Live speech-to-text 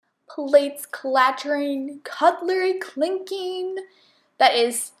plates clattering, cutlery clinking. That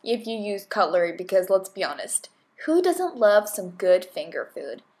is, if you use cutlery, because let's be honest, who doesn't love some good finger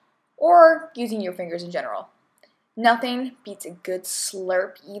food? Or using your fingers in general. Nothing beats a good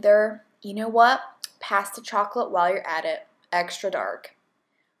slurp either. You know what? Pass the chocolate while you're at it. Extra dark.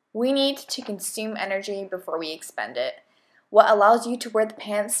 We need to consume energy before we expend it. What allows you to wear the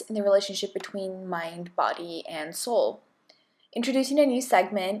pants in the relationship between mind, body, and soul. Introducing a new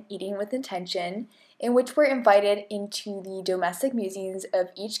segment, Eating with Intention, in which we're invited into the domestic musings of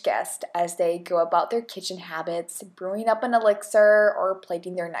each guest as they go about their kitchen habits, brewing up an elixir, or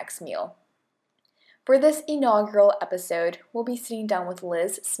plating their next meal. For this inaugural episode, we'll be sitting down with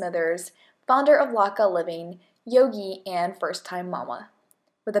Liz Smithers, founder of Laka Living, yogi, and first-time mama.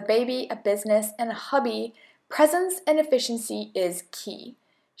 With a baby, a business, and a hubby, presence and efficiency is key.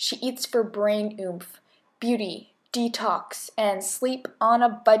 She eats for brain oomph, beauty, detox, and sleep on a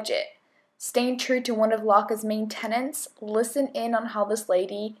budget. Staying true to one of Laka's main tenets, listen in on how this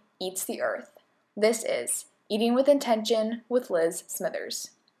lady eats the earth. This is Eating with Intention with Liz Smithers.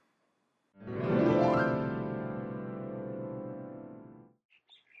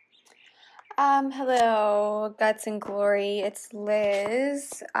 Hello, Guts and Glory. It's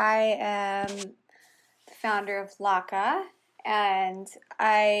Liz. I am the founder of Laka, and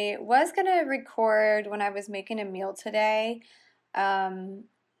I was gonna record when I was making a meal today,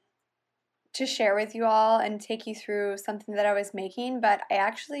 to share with you all and take you through something that I was making, but I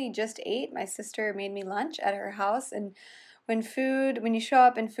actually just ate. My sister made me lunch at her house, and when you show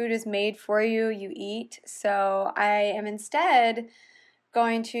up and food is made for you, you eat. So I am instead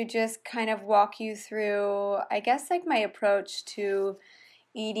going to just kind of walk you through, I guess, like my approach to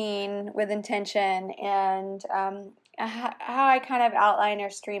eating with intention and how I kind of outline or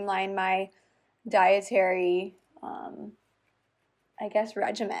streamline my dietary, I guess,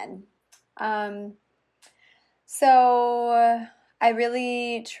 regimen. Um, so I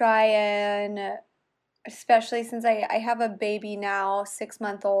really try and, especially since I have a baby now, 6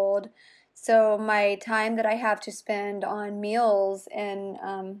 month old. So my time that I have to spend on meals and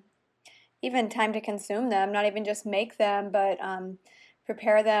even time to consume them, not even just make them, but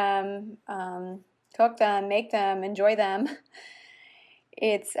prepare them, cook them, make them, enjoy them.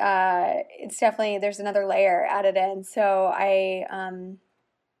 It's definitely, there's another layer added in. So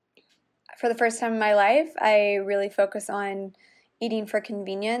for the first time in my life, I really focus on eating for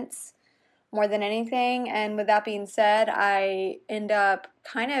convenience more than anything. And with that being said, I end up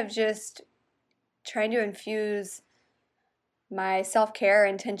kind of just trying to infuse my self-care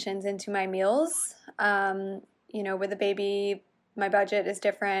intentions into my meals. With a baby, my budget is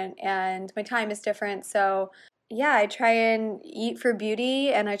different and my time is different. So yeah, I try and eat for beauty,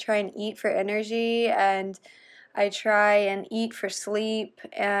 and I try and eat for energy, and I try and eat for sleep,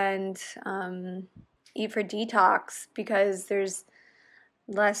 and eat for detox, because there's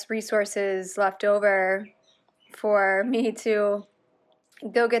less resources left over for me to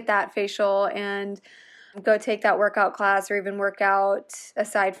go get that facial and go take that workout class, or even work out,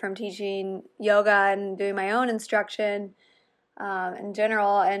 aside from teaching yoga and doing my own instruction in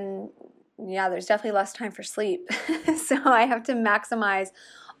general. And yeah, there's definitely less time for sleep. So I have to maximize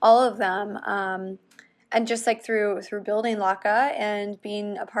all of them. And just like through building Laka and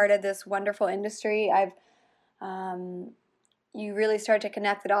being a part of this wonderful industry, you really start to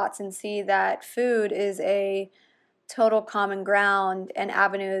connect the dots and see that food is a total common ground and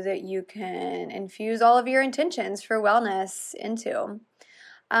avenue that you can infuse all of your intentions for wellness into.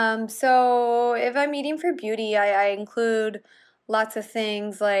 So if I'm eating for beauty, I include lots of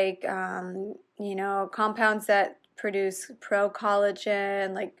things like, compounds that produce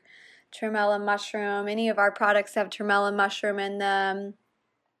pro-collagen, like tremella mushroom. Any of our products have tremella mushroom in them.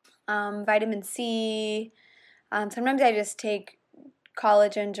 Vitamin C. Sometimes I just take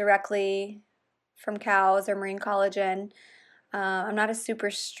collagen directly from cows, or marine collagen. I'm not a super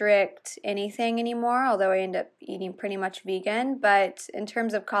strict anything anymore, although I end up eating pretty much vegan. But in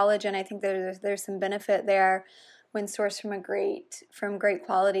terms of collagen, I think there's some benefit there when sourced from great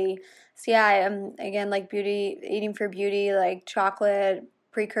quality. So yeah, I'm again, like beauty, eating for beauty, like chocolate,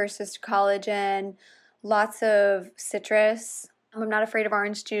 precursors to collagen, lots of citrus. I'm not afraid of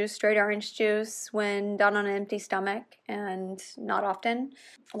orange juice, straight orange juice, when done on an empty stomach, and not often.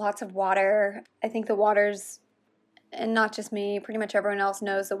 Lots of water. I think the water's, and not just me, pretty much everyone else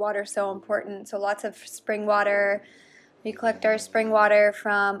knows the water's so important. So lots of spring water. We collect our spring water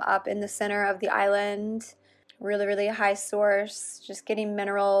from up in the center of the island. Really, really high source. Just getting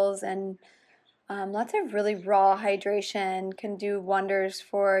minerals and lots of really raw hydration can do wonders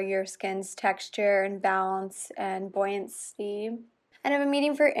for your skin's texture and balance and buoyancy. And if I'm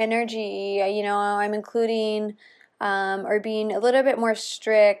eating for energy, I'm including or being a little bit more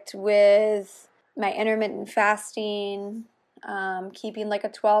strict with my intermittent fasting, keeping like a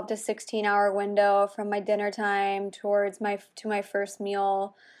 12 to 16 hour window from my dinner time to my first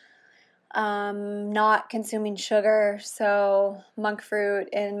meal. Not consuming sugar, so monk fruit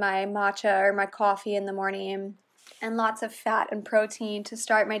in my matcha or my coffee in the morning, and lots of fat and protein to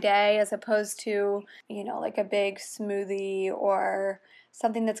start my day as opposed to, like a big smoothie or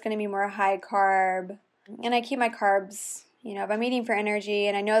something that's going to be more high carb. And I keep my carbs, if I'm eating for energy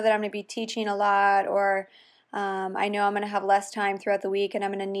and I know that I'm going to be teaching a lot, or I know I'm going to have less time throughout the week and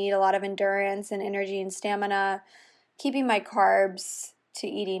I'm going to need a lot of endurance and energy and stamina, keeping my carbs to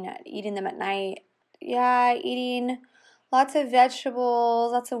eating them at night. Yeah, eating lots of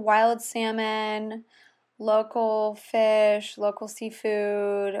vegetables, lots of wild salmon, local fish, local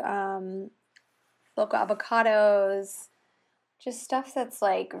seafood, local avocados, just stuff that's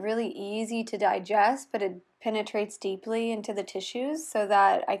like really easy to digest, but it penetrates deeply into the tissues so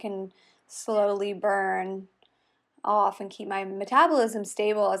that I can slowly burn off and keep my metabolism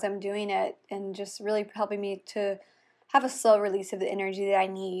stable as I'm doing it, and just really helping me to have a slow release of the energy that I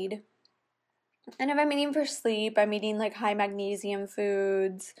need. And if I'm eating for sleep, I'm eating like high magnesium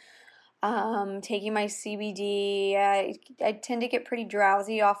foods, taking my CBD. I tend to get pretty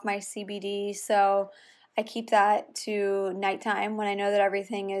drowsy off my CBD, so I keep that to nighttime when I know that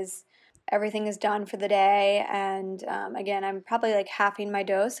everything is done for the day. And again, I'm probably like halving my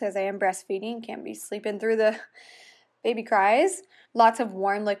dose because I am breastfeeding, can't be sleeping through the baby cries. Lots of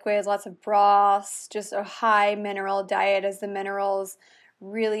warm liquids, lots of broths, just a high mineral diet, as the minerals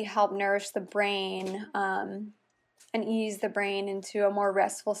really help nourish the brain, and ease the brain into a more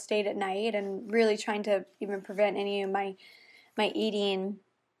restful state at night, and really trying to even prevent any of my eating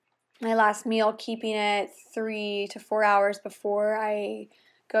my last meal, keeping it 3 to 4 hours before I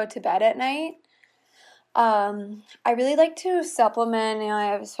go to bed at night. I really like to supplement,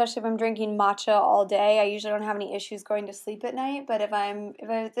 especially if I'm drinking matcha all day. I usually don't have any issues going to sleep at night, but if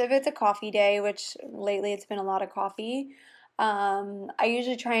it's a coffee day, which lately it's been a lot of coffee, I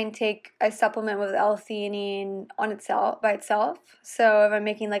usually try and take a supplement with L-theanine by itself. So if I'm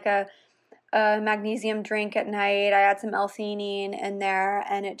making like a magnesium drink at night, I add some L-theanine in there,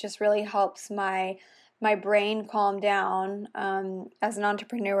 and it just really helps my brain calm down. As an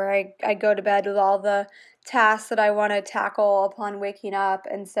entrepreneur, I go to bed with all the tasks that I want to tackle upon waking up,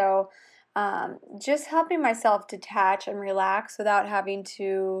 and so just helping myself detach and relax without having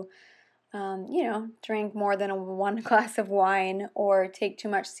to drink more than one glass of wine or take too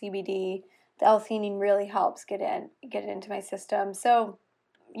much CBD. The L-theanine really helps get it into my system. So,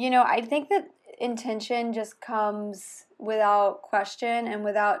 I think that intention just comes without question and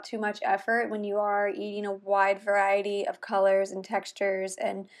without too much effort when you are eating a wide variety of colors and textures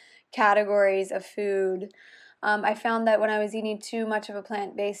and categories of food. I found that when I was eating too much of a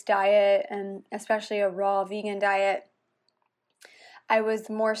plant-based diet, and especially a raw vegan diet, I was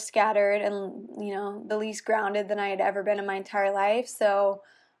more scattered and, the least grounded than I had ever been in my entire life. So,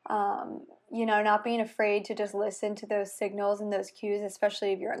 not being afraid to just listen to those signals and those cues,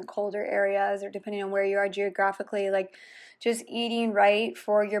 especially if you're in colder areas or depending on where you are geographically, like just eating right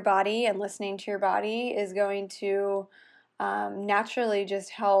for your body and listening to your body is going to naturally just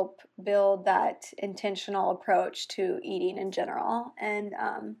help build that intentional approach to eating in general. And,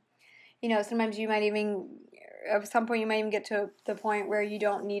 sometimes at some point you might even get to the point where you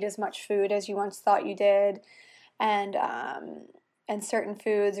don't need as much food as you once thought you did. And certain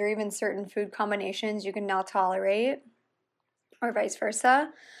foods or even certain food combinations you can now tolerate, or vice versa.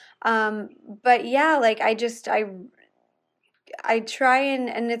 But yeah, like I try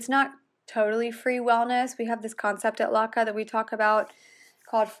and it's not totally free wellness. We have this concept at Laka that we talk about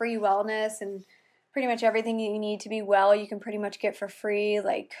called free wellness, and pretty much everything you need to be well you can pretty much get for free,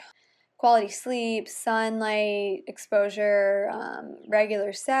 like quality sleep, sunlight exposure,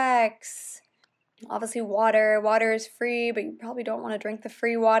 regular sex. Obviously, water is free, but you probably don't want to drink the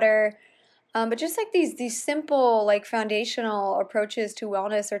free water. But just like these simple, like foundational approaches to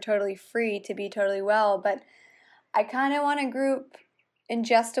wellness are totally free to be totally well. But I kind of want to group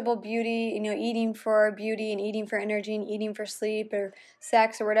ingestible beauty, eating for beauty and eating for energy and eating for sleep or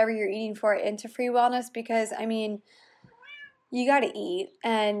sex or whatever you're eating for into free wellness, because you got to eat,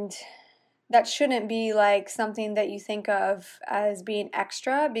 and that shouldn't be like something that you think of as being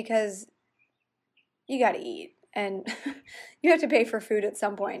extra, because you got to eat, and you have to pay for food at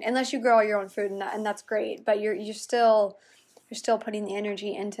some point, unless you grow all your own food, and that's great. But you're still putting the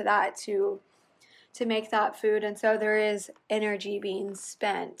energy into that to make that food, and so there is energy being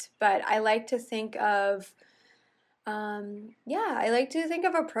spent. But I like to think of I like to think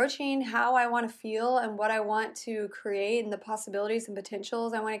of approaching how I want to feel and what I want to create and the possibilities and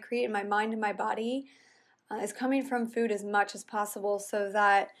potentials I want to create in my mind and my body is coming from food as much as possible so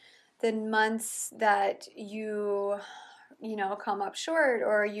that the months that come up short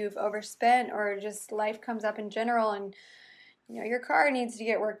or you've overspent or just life comes up in general and your car needs to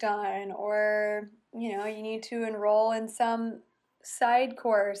get work done or you need to enroll in some side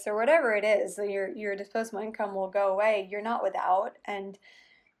course or whatever it is, so your disposable income will go away. You're not without, and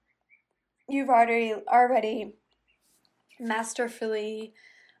you've already masterfully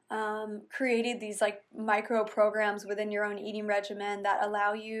created these like micro programs within your own eating regimen that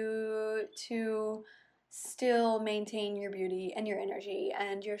allow you to still maintain your beauty and your energy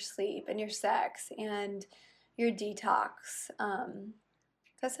and your sleep and your sex and your detox.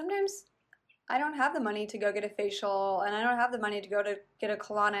 Because sometimes I don't have the money to go get a facial and I don't have the money to go to get a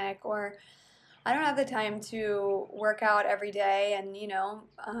colonic, or I don't have the time to work out every day. And,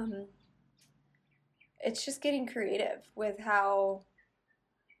 it's just getting creative with how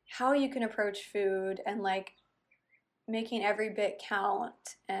you can approach food and like making every bit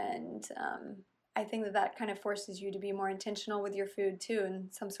count. And I think that kind of forces you to be more intentional with your food too in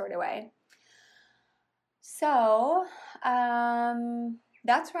some sort of way. So,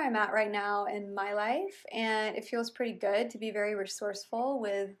 that's where I'm at right now in my life, and it feels pretty good to be very resourceful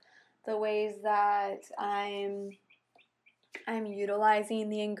with the ways that I'm utilizing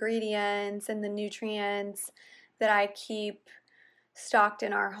the ingredients and the nutrients that I keep stocked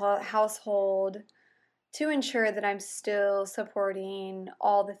in our household to ensure that I'm still supporting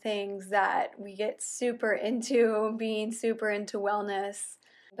all the things that we get super into, being super into wellness,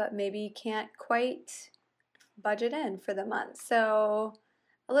 but maybe can't quite budget in for the month. So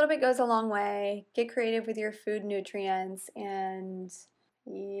a little bit goes a long way. Get creative with your food nutrients, and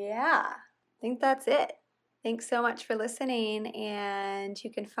I think that's it. Thanks so much for listening, and you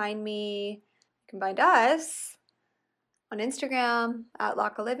can find us on Instagram at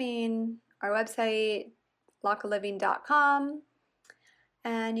Laka Living, our website, lakaliving.com,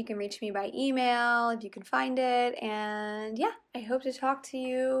 and you can reach me by email if you can find it. And I hope to talk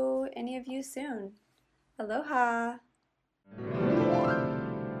to any of you soon. Aloha!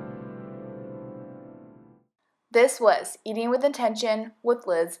 This was Eating with Intention with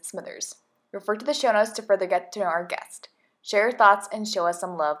Liz Smithers. Refer to the show notes to further get to know our guest. Share your thoughts and show us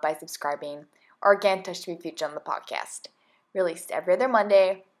some love by subscribing or again touch to be featured on the podcast. Released every other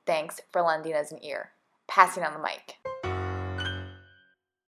Monday. Thanks for lending us an ear. Passing on the mic.